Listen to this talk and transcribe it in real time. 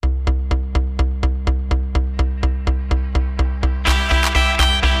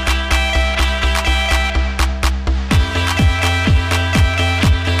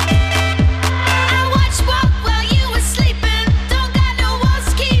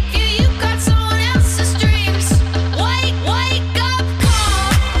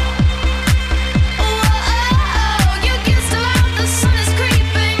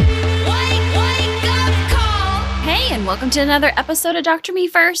to another episode of Dr. Me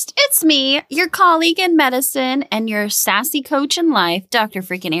First. It's me, your colleague in medicine and your sassy coach in life, Dr.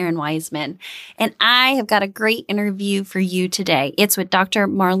 freaking Erin Wiseman. And I have got a great interview for you today. It's with Dr.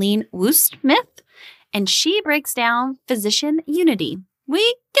 Marlene Wust-Smith, and she breaks down physician unity. We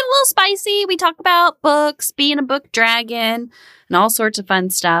get a little spicy. We talk about books, being a book dragon, and all sorts of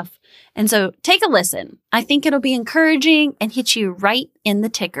fun stuff. And so take a listen. I think it'll be encouraging and hit you right in the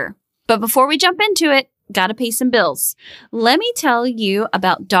ticker. But before we jump into it, gotta pay some bills. Let me tell you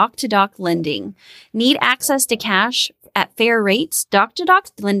about Doc-to-Doc lending. Need access to cash at fair rates?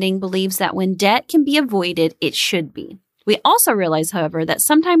 Doc-to-Doc lending believes that when debt can be avoided, it should be. We also realize, however, that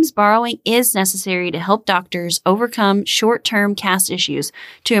sometimes borrowing is necessary to help doctors overcome short-term cash issues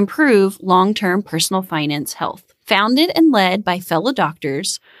to improve long-term personal finance health. Founded and led by fellow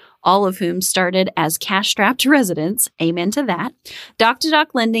doctors, all of whom started as cash-strapped residents, amen to that,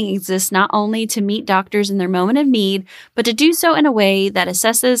 Doc-to-Doc lending exists not only to meet doctors in their moment of need, but to do so in a way that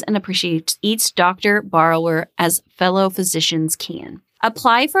assesses and appreciates each doctor borrower as fellow physicians can.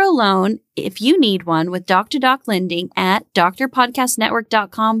 Apply for a loan if you need one with Doc-to-Doc lending at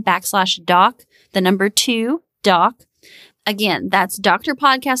drpodcastnetwork.com/doc, the number 2, doc. Again, that's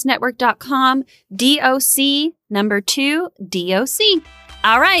drpodcastnetwork.com, DOC, number 2, DOC.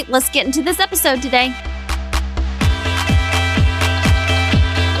 All right, let's get into this episode today. Wake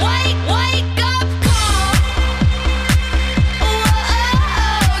up call.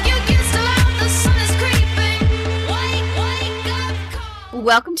 Whoa, you can still out, the sun is creeping. Wake up call.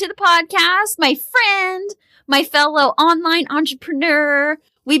 Welcome to the podcast, my friend, my fellow online entrepreneur.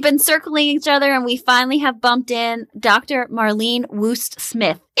 We've been circling each other and we finally have bumped in Dr. Marlene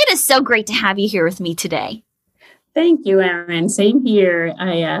Wust-Smith. It is so great to have you here with me today. Thank you, Erin. Same here.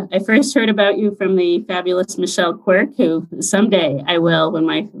 I first heard about you from the fabulous Michelle Quirk, who someday I will, when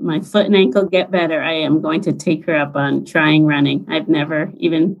my foot and ankle get better, I am going to take her up on trying running. I've never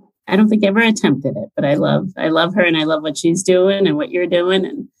even, I don't think ever attempted it, but I love her and I love what she's doing and what you're doing.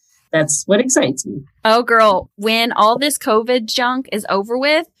 And that's what excites me. Oh, girl, when all this COVID junk is over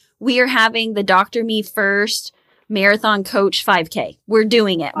with, we are having the Dr. Me First Marathon Coach 5K. We're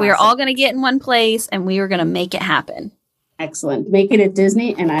doing it. Awesome. We are all going to get in one place and we are going to make it happen. Excellent. Make it at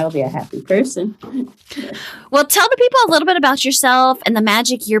Disney and I will be a happy person. Well, tell the people a little bit about yourself and the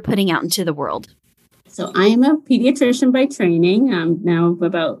magic you're putting out into the world. So I am a pediatrician by training. I'm now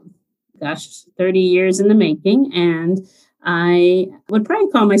about, 30 years in the making. And I would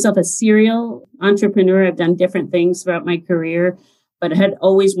probably call myself a serial entrepreneur. I've done different things throughout my career, but I had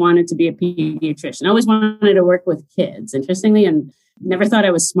always wanted to be a pediatrician. I always wanted to work with kids, interestingly, and never thought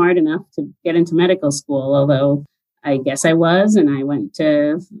I was smart enough to get into medical school, although I guess I was. And I went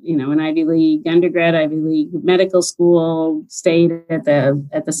to, an Ivy League undergrad, Ivy League medical school, stayed at the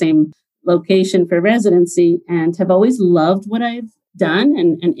same location for residency, and have always loved what I've done.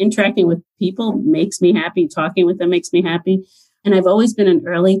 And interacting with people makes me happy. Talking with them makes me happy. And I've always been an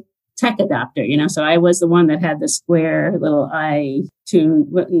early tech adopter, so I was the one that had the square little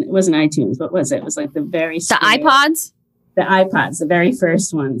iTunes. It wasn't iTunes. What was it? It was like the very The iPods? The iPods, the very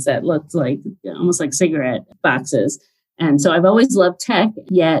first ones that looked like almost like cigarette boxes. And so I've always loved tech.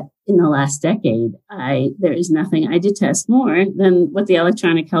 Yet in the last decade, there is nothing I detest more than what the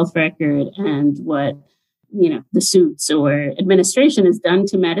electronic health record and what the suits or administration has done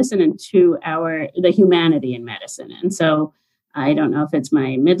to medicine and to the humanity in medicine. And so I don't know if it's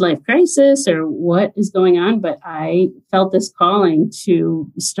my midlife crisis or what is going on, but I felt this calling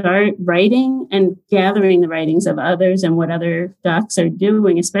to start writing and gathering the writings of others and what other docs are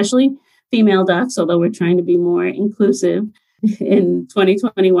doing, especially female docs, although we're trying to be more inclusive in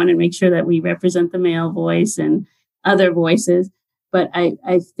 2021 and make sure that we represent the male voice and other voices. But I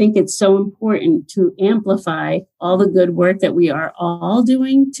think it's so important to amplify all the good work that we are all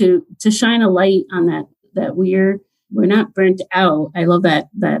doing to shine a light on that we're not burnt out. I love that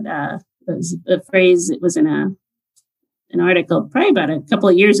was a phrase. It was in an article probably about a couple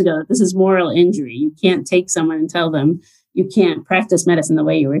of years ago that this is moral injury. You can't take someone and tell them you can't practice medicine the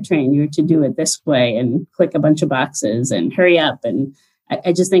way you were trained. You're to do it this way and click a bunch of boxes and hurry up. And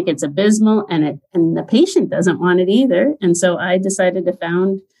I just think it's abysmal, and the patient doesn't want it either. And so I decided to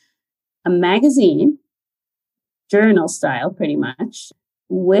found a magazine, journal style, pretty much,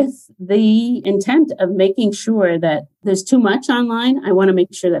 with the intent of making sure that there's too much online. I want to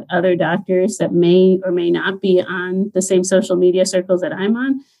make sure that other doctors that may or may not be on the same social media circles that I'm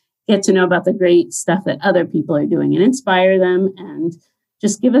on get to know about the great stuff that other people are doing and inspire them and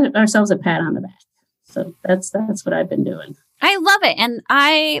just give ourselves a pat on the back. So that's what I've been doing. I love it. And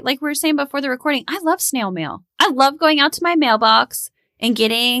like we were saying before the recording, I love snail mail. I love going out to my mailbox and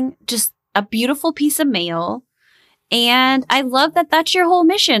getting just a beautiful piece of mail And I love that that's your whole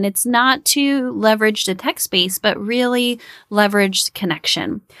mission. It's not to leverage the tech space, but really leverage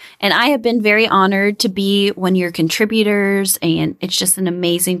connection. And I have been very honored to be one of your contributors, and it's just an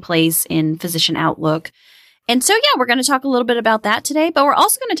amazing place in Physician Outlook. And so, yeah, we're going to talk a little bit about that today, but we're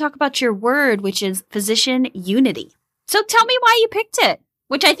also going to talk about your word, which is physician unity. So tell me why you picked it,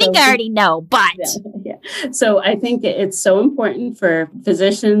 which I think I already know, but. Yeah. So I think it's so important for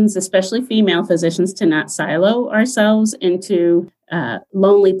physicians, especially female physicians, to not silo ourselves into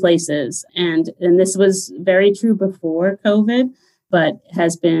lonely places. And this was very true before COVID, but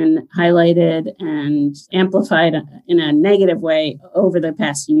has been highlighted and amplified in a negative way over the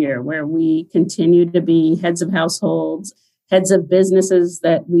past year, where we continue to be heads of households, heads of businesses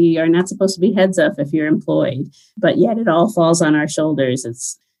that we are not supposed to be heads of if you're employed, but yet it all falls on our shoulders.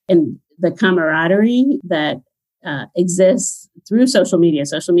 And the camaraderie that exists through social media.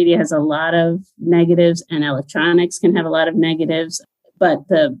 Social media has a lot of negatives, and electronics can have a lot of negatives, but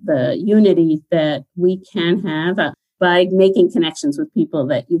the unity that we can have by making connections with people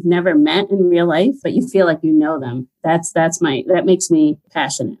that you've never met in real life, but you feel like you know them. That makes me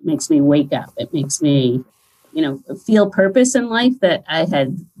passionate, makes me wake up. It makes me, feel purpose in life that I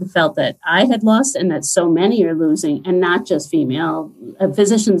had felt that I had lost and that so many are losing, and not just female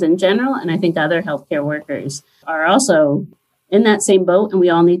physicians in general. And I think other healthcare workers are also in that same boat, and we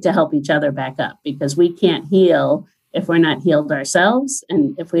all need to help each other back up, because we can't heal if we're not healed ourselves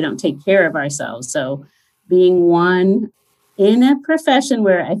and if we don't take care of ourselves. So being one in a profession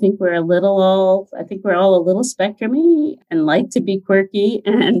where I think we're all a little spectrumy and like to be quirky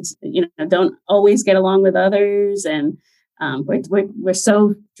and, don't always get along with others. And we're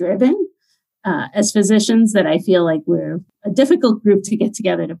so driven as physicians that I feel like we're a difficult group to get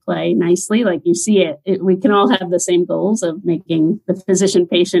together to play nicely. Like you see we can all have the same goals of making the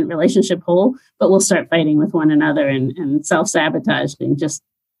physician-patient relationship whole, but we'll start fighting with one another and self-sabotaging just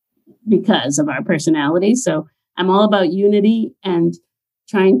because of our personalities. So I'm all about unity and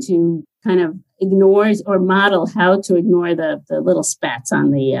trying to kind of ignore or model how to ignore the little spats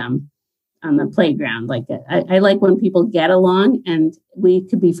on the playground. Like I like when people get along, and we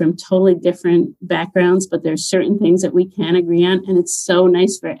could be from totally different backgrounds, but there's certain things that we can agree on. And it's so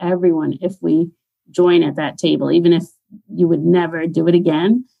nice for everyone if we join at that table, even if you would never do it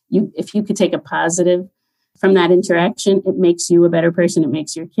again. If you could take a positive from that interaction, it makes you a better person. It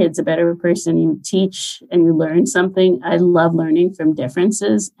makes your kids a better person. You teach and you learn something. I love learning from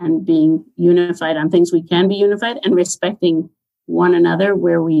differences and being unified on things we can be unified, and respecting one another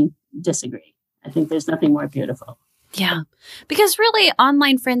where we disagree. I think there's nothing more beautiful. Yeah, because really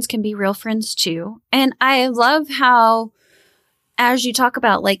online friends can be real friends too. And I love how, as you talk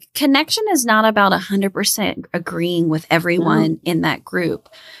about, like, connection is not about 100% agreeing with everyone in that group.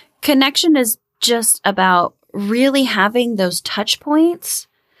 Connection is just about really having those touch points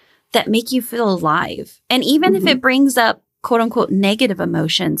that make you feel alive. And even if it brings up quote unquote negative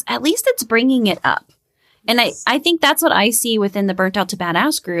emotions, at least it's bringing it up. And I think that's what I see within the Burnt Out to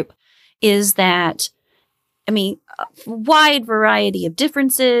Badass group, is that, a wide variety of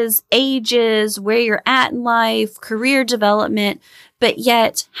differences, ages, where you're at in life, career development, but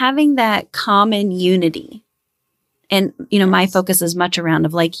yet having that common unity. And, my focus is much around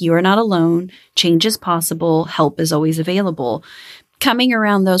of like, you are not alone, change is possible, help is always available. Coming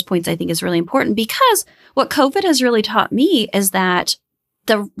around those points, I think, is really important, because what COVID has really taught me is that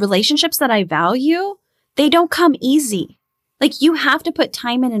the relationships that I value, they don't come easy. Like, you have to put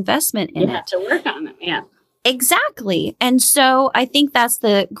time and investment in it. You have to work on them. Yeah. Exactly. And so I think that's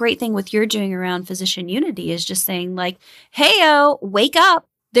the great thing with you're doing around physician unity, is just saying like, hey, wake up.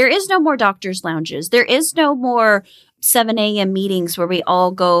 There is no more doctors' lounges. There is no more 7 a.m. meetings where we all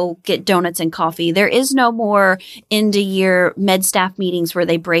go get donuts and coffee. There is no more end-of-year med staff meetings where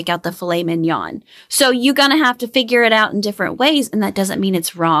they break out the filet mignon. So you're going to have to figure it out in different ways, and that doesn't mean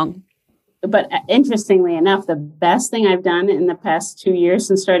it's wrong. But interestingly enough, the best thing I've done in the past 2 years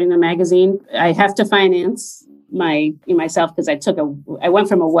since starting the magazine, I have to finance myself, because I went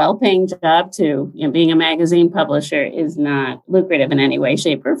from a well-paying job to being a magazine publisher is not lucrative in any way,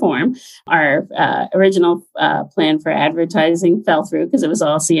 shape, or form. Our original plan for advertising fell through because it was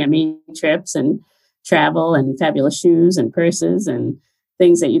all CME trips and travel and fabulous shoes and purses and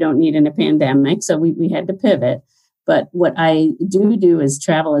things that you don't need in a pandemic. So we had to pivot. But what I do is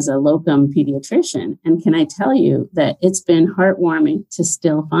travel as a locum pediatrician. And can I tell you that it's been heartwarming to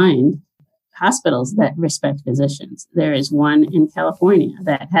still find hospitals that respect physicians. There is one in California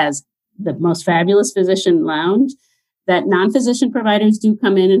that has the most fabulous physician lounge that non-physician providers do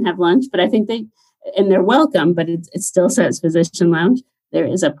come in and have lunch, but I think they're welcome, but it still says physician lounge. There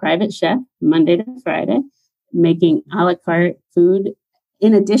is a private chef Monday to Friday. making a la carte food.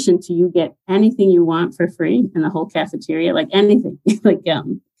 In addition to, you get anything you want for free in the whole cafeteria, like anything, like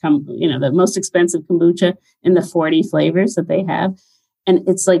the most expensive kombucha in the 40 flavors that they have. And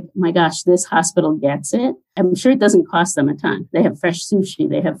it's like, my gosh, this hospital gets it. I'm sure it doesn't cost them a ton. They have fresh sushi.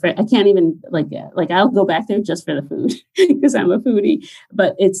 They have I can't even I'll go back there just for the food because I'm a foodie.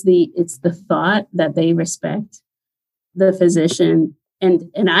 But it's the thought that they respect the physician. And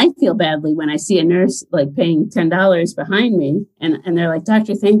I feel badly when I see a nurse like paying $10 behind me and they're like,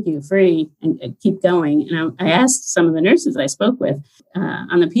 "Doctor, thank you, free," and keep going. And I asked some of the nurses I spoke with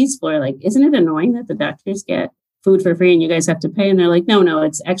on the peds floor, like, "Isn't it annoying that the doctors get food for free and you guys have to pay?" And they're like, no,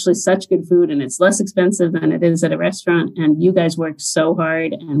 it's actually such good food and it's less expensive than it is at a restaurant. And you guys work so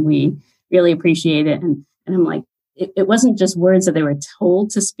hard and we really appreciate it. And I'm like, it wasn't just words that they were told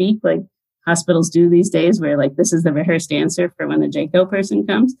to speak like hospitals do these days, where like this is the rehearsed answer for when the JCO person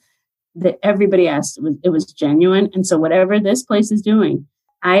comes. That everybody asked, it was genuine. And so whatever this place is doing,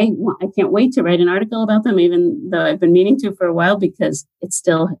 I can't wait to write an article about them, even though I've been meaning to for a while, because it's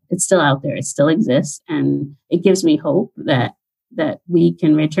still out there. It still exists. And it gives me hope that we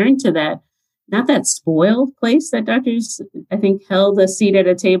can return to that, not that spoiled place that doctors, I think, held a seat at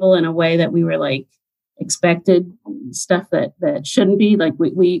a table in a way that we were like expected stuff that shouldn't be. Like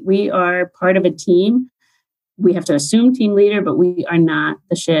we are part of a team. We have to assume team leader, but we are not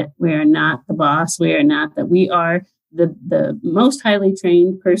the shit. We are not the boss. We are not that. We are the most highly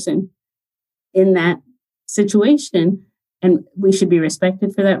trained person in that situation. And we should be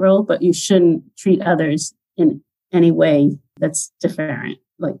respected for that role, but you shouldn't treat others in any way that's different.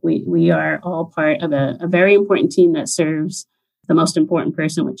 Like we are all part of a very important team that serves the most important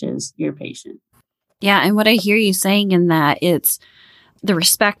person, which is your patient. Yeah. And what I hear you saying in that, it's the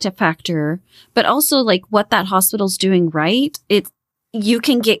respect factor, but also like what that hospital's doing right. You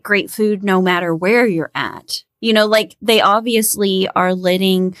can get great food no matter where you're at. You know, like they obviously are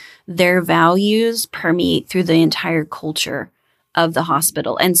letting their values permeate through the entire culture of the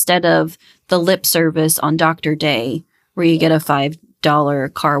hospital instead of the lip service on Dr. Day where you get a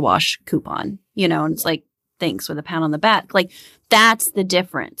 $5 car wash coupon, and it's like, thanks, with a pat on the back. Like that's the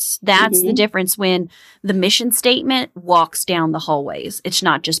difference. That's the difference when the mission statement walks down the hallways. It's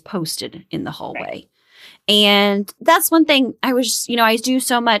not just posted in the hallway. Right. And that's one thing I do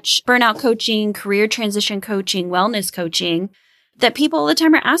so much burnout coaching, career transition coaching, wellness coaching, that people all the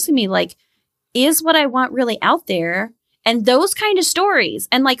time are asking me, like, is what I want really out there? And those kind of stories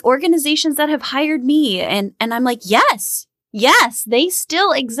and like organizations that have hired me. And I'm like, yes, they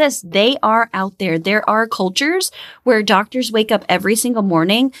still exist. They are out there. There are cultures where doctors wake up every single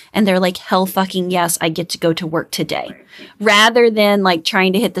morning and they're like, hell fucking yes, I get to go to work today. Rather than like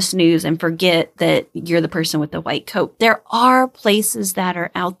trying to hit the snooze and forget that you're the person with the white coat. There are places that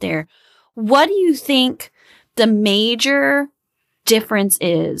are out there. What do you think the major difference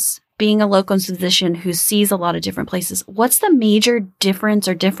is being a locums physician who sees a lot of different places? What's the major difference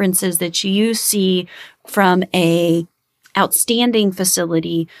or differences that you see from a outstanding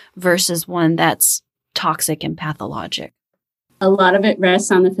facility versus one that's toxic and pathologic? A lot of it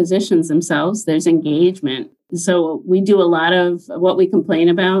rests on the physicians themselves. There's engagement. So we do a lot of what we complain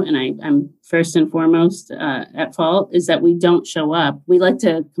about, and I'm first and foremost at fault, is that we don't show up. We like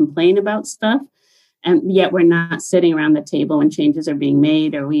to complain about stuff, and yet we're not sitting around the table when changes are being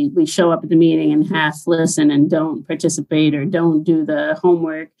made, or we show up at the meeting and half listen and don't participate or don't do the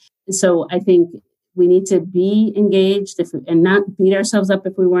homework. So I think we need to be engaged and not beat ourselves up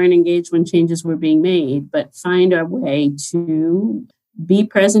if we weren't engaged when changes were being made, but find our way to be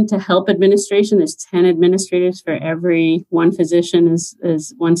present to help administration. There's 10 administrators for every one physician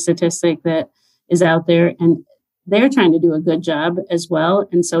is one statistic that is out there. And they're trying to do a good job as well.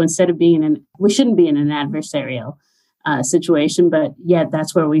 And so instead of we shouldn't be in an adversarial situation, but yet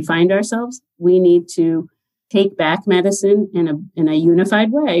that's where we find ourselves. We need to take back medicine in a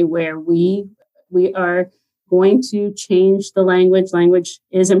unified way where we are going to change the language. Language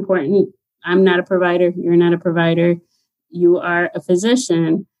is important. I'm not a provider. You're not a provider. You are a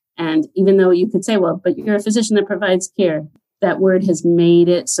physician. And even though you could say, well, but you're a physician that provides care, that word has made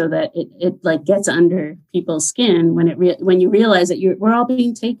it so that it like gets under people's skin when you realize that we're all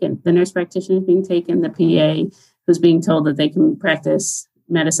being taken. The nurse practitioner is being taken, the PA who's being told that they can practice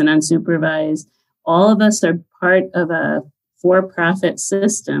medicine unsupervised. All of us are part of a for-profit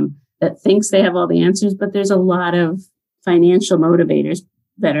system that thinks they have all the answers, but there's a lot of financial motivators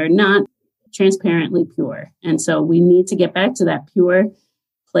that are not transparently pure. And so we need to get back to that pure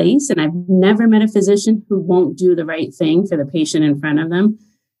place. And I've never met a physician who won't do the right thing for the patient in front of them.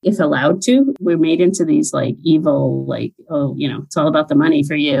 if allowed to. We're made into these like evil, like, oh, it's all about the money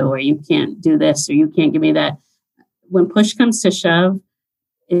for you, or you can't do this, or you can't give me that. When push comes to shove,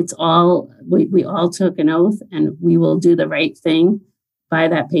 it's all, we all took an oath and we will do the right thing by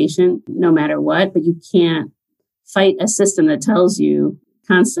that patient no matter what, but you can't fight a system that tells you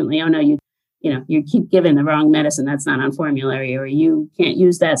constantly, oh no, you keep giving the wrong medicine that's not on formulary, or you can't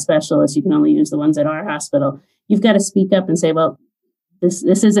use that specialist. You can only use the ones at our hospital. You've got to speak up and say, well, this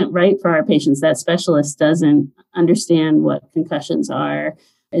isn't right for our patients. That specialist doesn't understand what concussions are,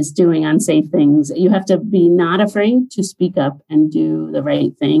 is doing unsafe things. You have to be not afraid to speak up and do the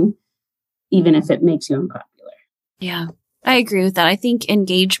right thing, even if it makes you unpopular. Yeah, I agree with that. I think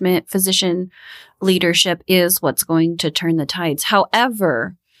engagement, physician leadership is what's going to turn the tides.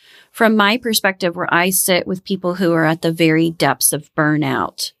 However, from my perspective, where I sit with people who are at the very depths of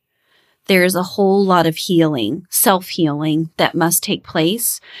burnout, there's a whole lot of healing, self-healing that must take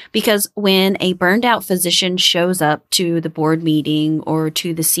place, because when a burned out physician shows up to the board meeting or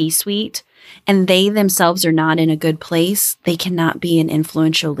to the C-suite and they themselves are not in a good place, they cannot be an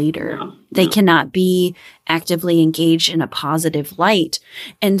influential leader. No. They cannot be actively engaged in a positive light.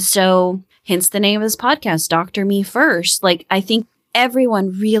 And so hence the name of this podcast, Dr. Me First. Like, I think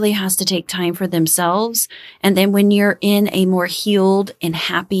everyone really has to take time for themselves. And then when you're in a more healed and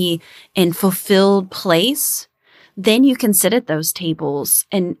happy and fulfilled place, then you can sit at those tables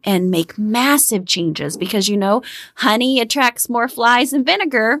and make massive changes, because, honey attracts more flies than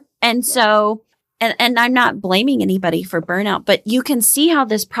vinegar. And so, and I'm not blaming anybody for burnout, but you can see how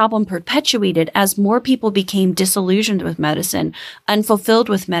this problem perpetuated as more people became disillusioned with medicine, unfulfilled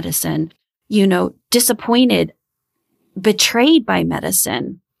with medicine, disappointed, betrayed by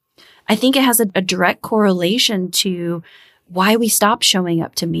medicine. I think it has a direct correlation to why we stopped showing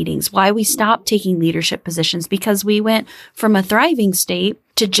up to meetings, why we stopped taking leadership positions, because we went from a thriving state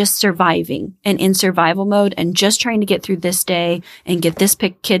to just surviving and in survival mode and just trying to get through this day and get this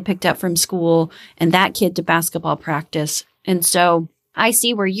kid picked up from school and that kid to basketball practice. And so I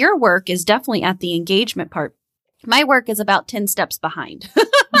see where your work is definitely at the engagement part. My work is about 10 steps behind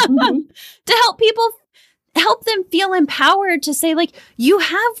to help them feel empowered to say, like, you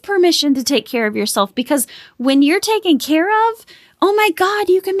have permission to take care of yourself, because when you're taken care of, oh my God,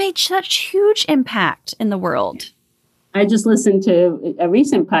 you can make such huge impact in the world. I just listened to a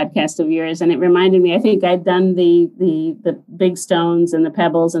recent podcast of yours, and it reminded me, I think I'd done the big stones and the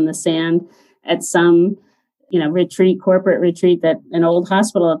pebbles and the sand at some, corporate retreat that an old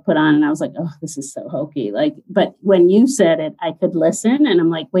hospital had put on. And I was like, oh, this is so hokey. But when you said it, I could listen, and I'm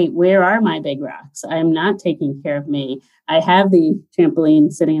like, wait, where are my big rocks? I'm not taking care of me. I have the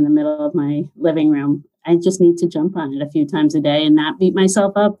trampoline sitting in the middle of my living room. I just need to jump on it a few times a day and not beat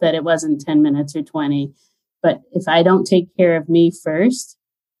myself up that it wasn't 10 minutes or 20. But if I don't take care of me first,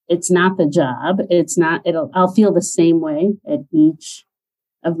 it's not the job. I'll feel the same way at each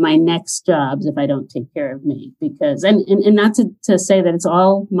of my next jobs if I don't take care of me, because, and not to say that it's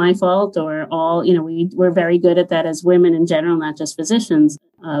all my fault or all, we're very good at that as women in general, not just physicians,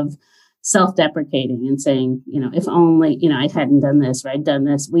 of self-deprecating and saying, if only, I hadn't done this or I'd done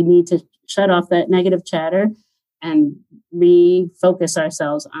this. We need to shut off that negative chatter and refocus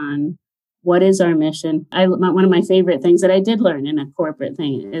ourselves on what is our mission. One of my favorite things that I did learn in a corporate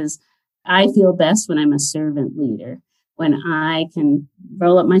thing is I feel best when I'm a servant leader, when I can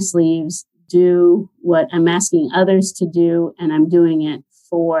roll up my sleeves, do what I'm asking others to do, and I'm doing it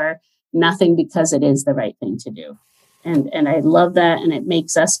for nothing because it is the right thing to do. And I love that, and it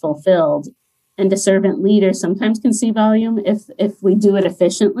makes us fulfilled. And a servant leader sometimes can see volume if we do it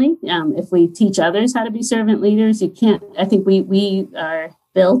efficiently. If we teach others how to be servant leaders, I think we are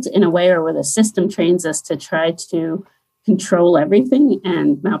built in a way where the system trains us to try to control everything,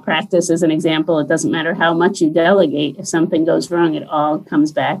 and malpractice is an example. It doesn't matter how much you delegate. If something goes wrong, it all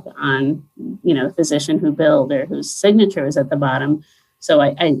comes back on, the physician who billed or whose signature is at the bottom. So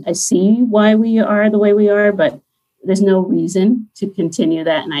I see why we are the way we are, but there's no reason to continue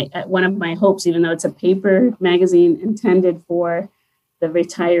that. And one of my hopes, even though it's a paper magazine intended for the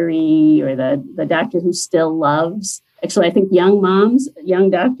retiree or the doctor who still loves, actually, I think young moms, young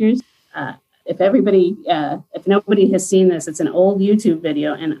doctors, if nobody has seen this, it's an old YouTube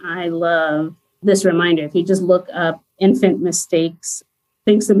video, and I love this reminder. If you just look up infant mistakes,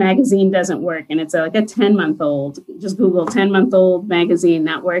 thinks the magazine doesn't work, and it's like a 10-month-old, just Google 10-month-old magazine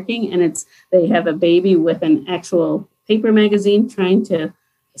not working, and they have a baby with an actual paper magazine trying to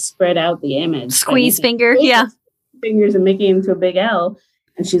spread out the image. Squeeze finger, yeah. Fingers and making it into a big L.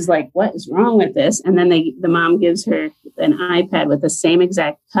 And she's like, what is wrong with this? And then the mom gives her an iPad with the same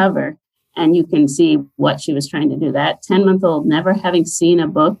exact cover. And you can see what she was trying to do. That 10-month-old never having seen a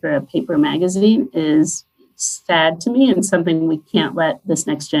book or a paper magazine is sad to me, and something we can't let this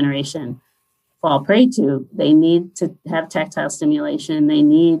next generation fall prey to. They need to have tactile stimulation. They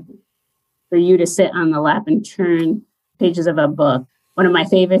need for you to sit on the lap and turn pages of a book. One of my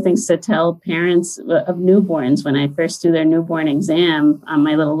favorite things to tell parents of newborns when I first do their newborn exam on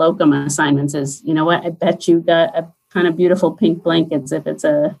my little locum assignments is, you know what, I bet you got a ton of beautiful pink blankets if it's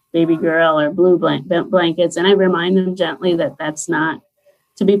a baby girl, or blue blankets. And I remind them gently that that's not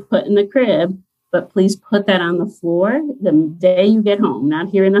to be put in the crib, but please put that on the floor the day you get home, not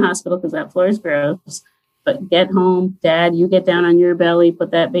here in the hospital because that floor is gross, but get home, Dad, you get down on your belly,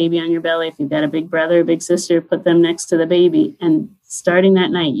 put that baby on your belly. If you've got a big brother or big sister, put them next to the baby. And starting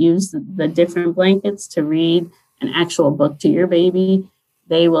that night, use the different blankets to read an actual book to your baby.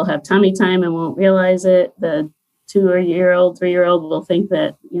 They will have tummy time and won't realize it. The 2-year-old, 3-year-old will think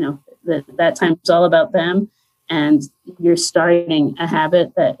that, that time's all about them. And you're starting a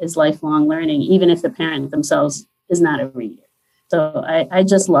habit that is lifelong learning, even if the parent themselves is not a reader. So I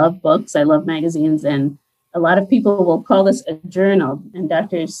just love books. I love magazines. And a lot of people will call this a journal. And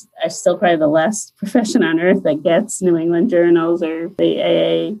doctors are still probably the last profession on earth that gets New England journals or the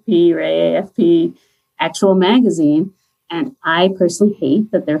AAP or AAFP actual magazine. And I personally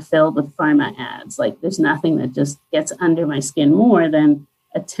hate that they're filled with pharma ads. Like, there's nothing that just gets under my skin more than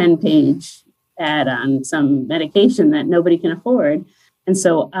a 10-page ad on some medication that nobody can afford. And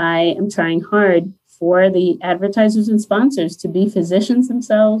so I am trying hard for the advertisers and sponsors to be physicians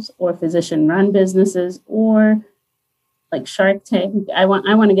themselves, or physician-run businesses, or like Shark Tank. I want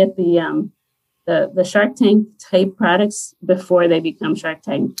to get the Shark Tank type products before they become Shark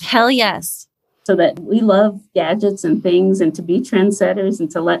Tank. Hell yes. So that we love gadgets and things, and to be trendsetters and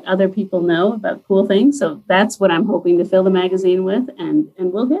to let other people know about cool things. So that's what I'm hoping to fill the magazine with, and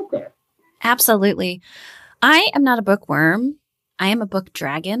we'll get there. Absolutely. I am not a bookworm. I am a book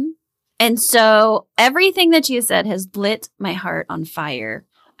dragon. And so everything that you said has lit my heart on fire.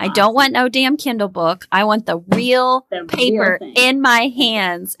 I don't want no damn Kindle book. I want the real paper in my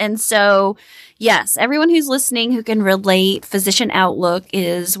hands. And so, yes, everyone who's listening who can relate, Physician Outlook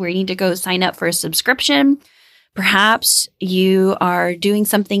is where you need to go sign up for a subscription. Perhaps you are doing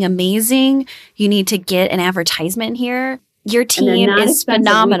something amazing. You need to get an advertisement here. Your team is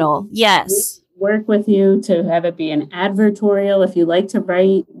phenomenal. Yes. We work with you to have it be an advertorial. If you like to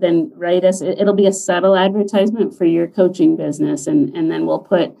write, then write us. It'll be a subtle advertisement for your coaching business. And then we'll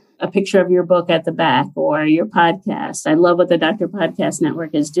put a picture of your book at the back, or your podcast. I love what the Doctor Podcast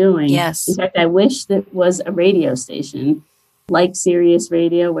Network is doing. Yes. In fact, I wish that was a radio station like Sirius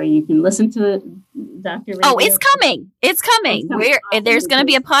Radio, where you can listen to Dr. Radio. Oh, it's coming. It's coming. There's going to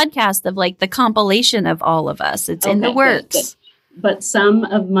be a podcast of like the compilation of all of us. It's in the works. Good. But some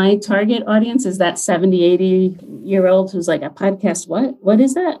of my target audience is that 70, 80-year-old who's like, a podcast, what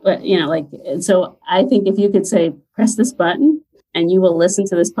is that? So I think if you could say, press this button and you will listen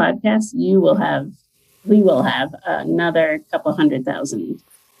to this podcast, we will have another couple 100,000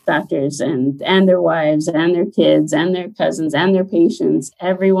 doctors and their wives and their kids and their cousins and their patients.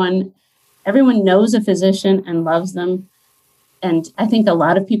 Everyone knows a physician and loves them. And I think a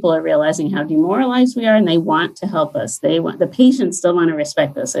lot of people are realizing how demoralized we are, and they want to help us. The patients still want to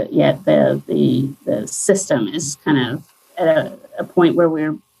respect us, yet the system is kind of at a point where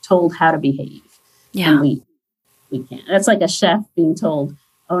we're told how to behave. Yeah. And we can't. That's like a chef being told,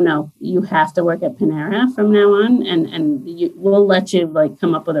 oh no, you have to work at Panera from now on, and we'll let you like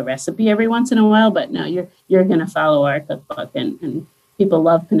come up with a recipe every once in a while, but no, you're going to follow our cookbook. And people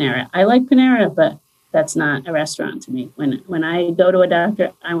love Panera. I like Panera, but that's not a restaurant to me. When I go to a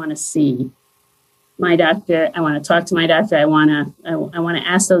doctor, I want to see my doctor. I want to talk to my doctor. I want to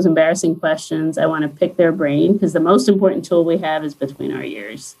ask those embarrassing questions. I want to pick their brain, because the most important tool we have is between our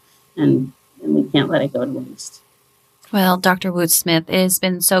ears, and we can't let it go to waste. Well, Dr. Woodsmith, it has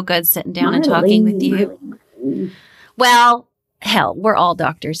been so good sitting down and talking with you. Marlene. Well, hell, we're all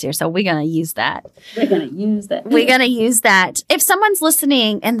doctors here, so we're going to use that. We're going to use that. If someone's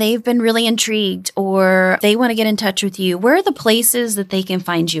listening and they've been really intrigued, or they want to get in touch with you, where are the places that they can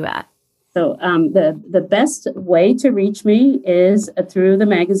find you at? So the best way to reach me is through the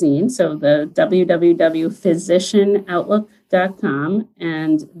magazine. So the www.physicianoutlook.com,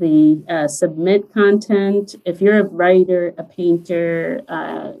 and the submit content. If you're a writer, a painter,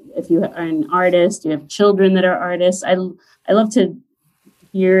 if you are an artist, you have children that are artists, I love to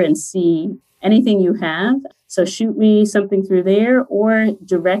hear and see anything you have. So shoot me something through there, or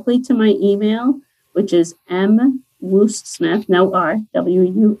directly to my email, which is Wustsmith, no R,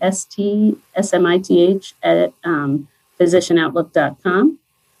 WUSTSMITH at physicianoutlook.com.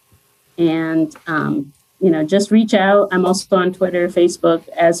 And, just reach out. I'm also on Twitter, Facebook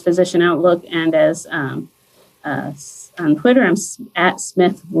as Physician Outlook, and as on Twitter, I'm at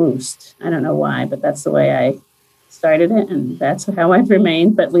Smith Woost. I don't know why, but that's the way I started it, and that's how I've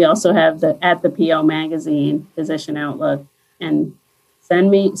remained. But we also have at the PO Magazine, Physician Outlook, and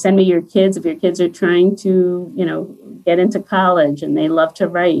send me your kids if your kids are trying to, get into college and they love to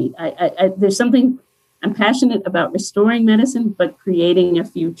write. There's something I'm passionate about restoring medicine, but creating a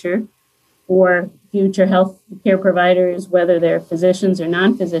future for future health care providers, whether they're physicians or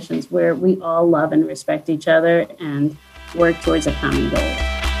non-physicians, where we all love and respect each other and work towards a common goal. Wake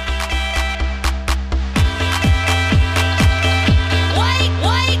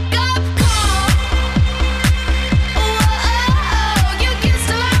up call. Oh, you can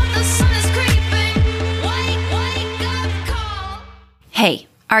still out, the sun is creeping. Wake up call. Hey,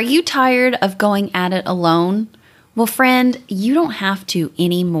 are you tired of going at it alone? Well, friend, you don't have to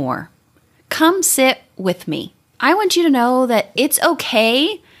anymore. Come sit with me. I want you to know that it's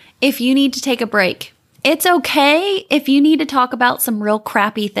okay if you need to take a break. It's okay if you need to talk about some real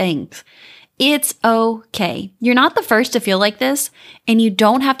crappy things. It's okay. You're not the first to feel like this, and you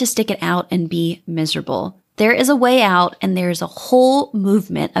don't have to stick it out and be miserable. There is a way out, and there's a whole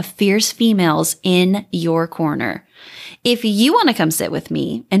movement of fierce females in your corner. If you want to come sit with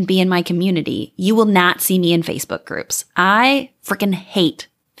me and be in my community, you will not see me in Facebook groups. I freaking hate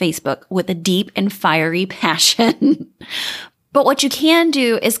Facebook with a deep and fiery passion. But what you can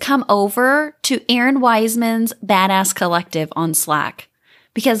do is come over to Erin Wiseman's Badass Collective on Slack.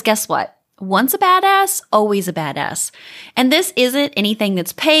 Because guess what? Once a badass, always a badass. And this isn't anything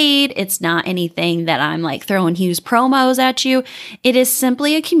that's paid. It's not anything that I'm like throwing huge promos at you. It is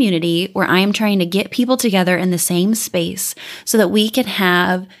simply a community where I am trying to get people together in the same space so that we can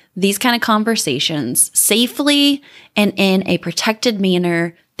have these kind of conversations safely and in a protected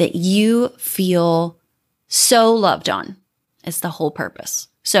manner that you feel so loved on. It's the whole purpose.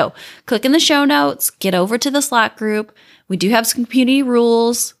 So click in the show notes, get over to the Slack group. We do have some community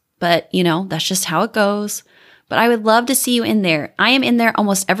rules, but that's just how it goes. But I would love to see you in there. I am in there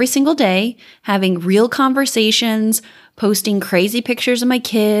almost every single day, having real conversations, posting crazy pictures of my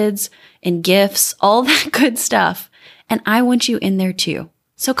kids and gifts, all that good stuff. And I want you in there too.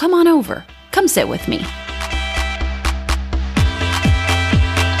 So come on over. Come sit with me. Wake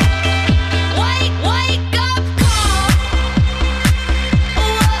up call.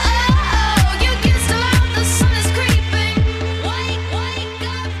 Oh, you can still out, the sun is creeping. Wake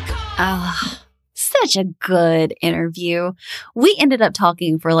up call. Such a good interview. We ended up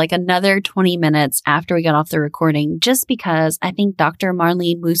talking for like another 20 minutes after we got off the recording, just because I think Dr.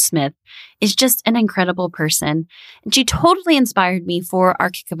 Marlene Moose Smith is just an incredible person. And she totally inspired me for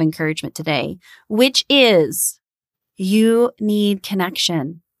our kick of encouragement today, which is you need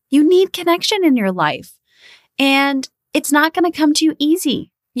connection. You need connection in your life. And it's not going to come to you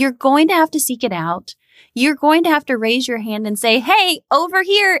easy. You're going to have to seek it out. You're going to have to raise your hand and say, hey, over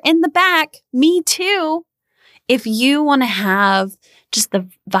here in the back, me too. If you want to have just the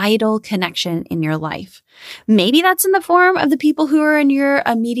vital connection in your life. Maybe that's in the form of the people who are in your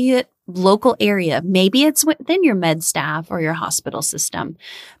immediate local area. Maybe it's within your med staff or your hospital system.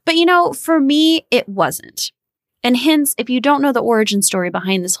 But for me, it wasn't. And hence, if you don't know the origin story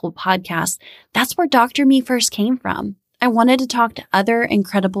behind this whole podcast, that's where Dr. Me first came from. I wanted to talk to other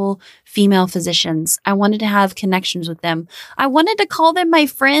incredible female physicians. I wanted to have connections with them. I wanted to call them my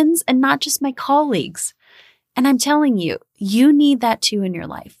friends and not just my colleagues. And I'm telling you, you need that too in your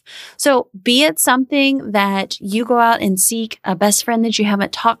life. So be it something that you go out and seek a best friend that you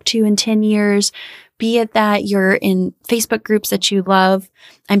haven't talked to in 10 years, be it that you're in Facebook groups that you love.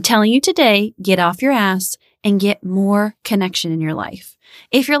 I'm telling you today, get off your ass and get more connection in your life.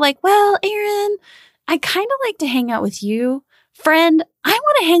 If you're like, well, Erin, I kind of like to hang out with you. Friend, I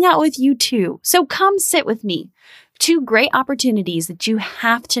want to hang out with you too. So come sit with me. 2 great opportunities that you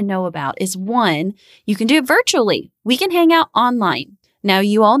have to know about is 1, you can do it virtually. We can hang out online. Now,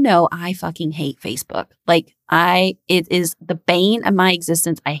 you all know I fucking hate Facebook. It is the bane of my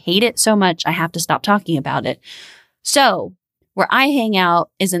existence. I hate it so much. I have to stop talking about it. So where I hang out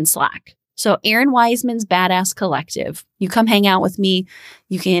is in Slack. So Erin Wiseman's Badass Collective. You come hang out with me.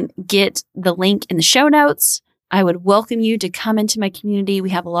 You can get the link in the show notes. I would welcome you to come into my community. We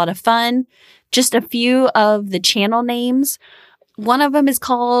have a lot of fun. Just a few of the channel names. One of them is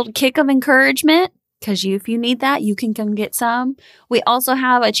called Kick of Encouragement, because if you need that, you can come get some. We also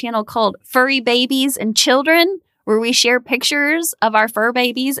have a channel called Furry Babies and Children, where we share pictures of our fur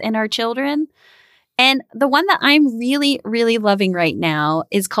babies and our children. And the one that I'm really, really loving right now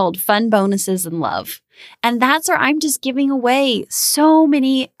is called Fun Bonuses in Love. And that's where I'm just giving away so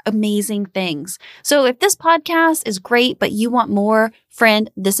many amazing things. So if this podcast is great, but you want more,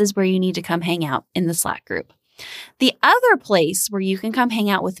 friend, this is where you need to come hang out in the Slack group. The other place where you can come hang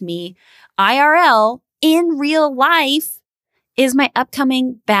out with me, IRL, in real life, is my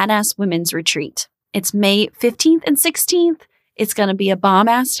upcoming Badass Women's Retreat. It's May 15th and 16th. It's going to be a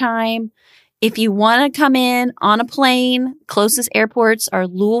bomb-ass time. If you want to come in on a plane, closest airports are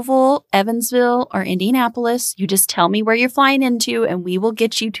Louisville, Evansville, or Indianapolis. You just tell me where you're flying into and we will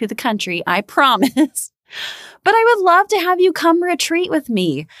get you to the country. I promise. But I would love to have you come retreat with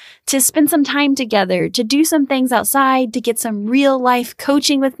me, to spend some time together, to do some things outside, to get some real life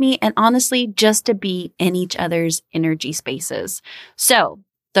coaching with me, and honestly, just to be in each other's energy spaces. So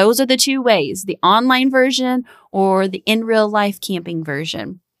those are the two ways, the online version or the in real life camping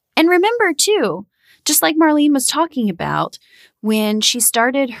version. And remember too, just like Marlene was talking about when she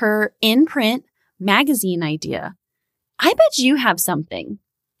started her in-print magazine idea, I bet you have something.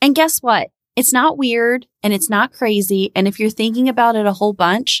 And guess what? It's not weird and it's not crazy. And if you're thinking about it a whole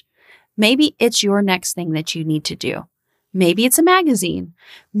bunch, maybe it's your next thing that you need to do. Maybe it's a magazine.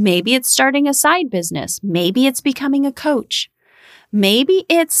 Maybe it's starting a side business. Maybe it's becoming a coach. Maybe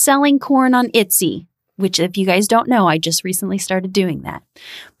it's selling corn on Etsy, which if you guys don't know, I just recently started doing that.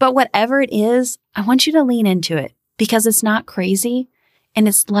 But whatever it is, I want you to lean into it because it's not crazy and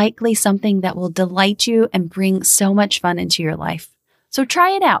it's likely something that will delight you and bring so much fun into your life. So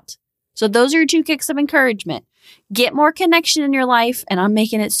try it out. So those are your 2 kicks of encouragement. Get more connection in your life, and I'm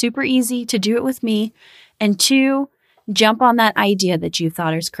making it super easy to do it with me. And 2, jump on that idea that you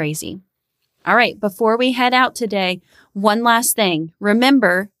thought is crazy. All right, before we head out today, one last thing.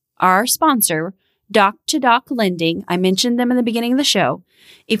 Remember our sponsor, Doc2Doc Lending. I mentioned them in the beginning of the show.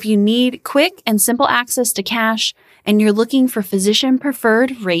 If you need quick and simple access to cash and you're looking for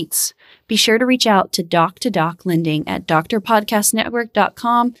physician-preferred rates, be sure to reach out to Doc2Doc Lending at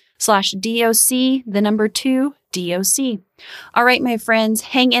drpodcastnetwork.com/DOC2DOC. All right, my friends,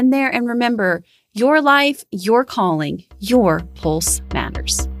 hang in there and remember, your life, your calling, your pulse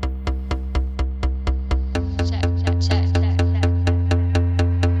matters.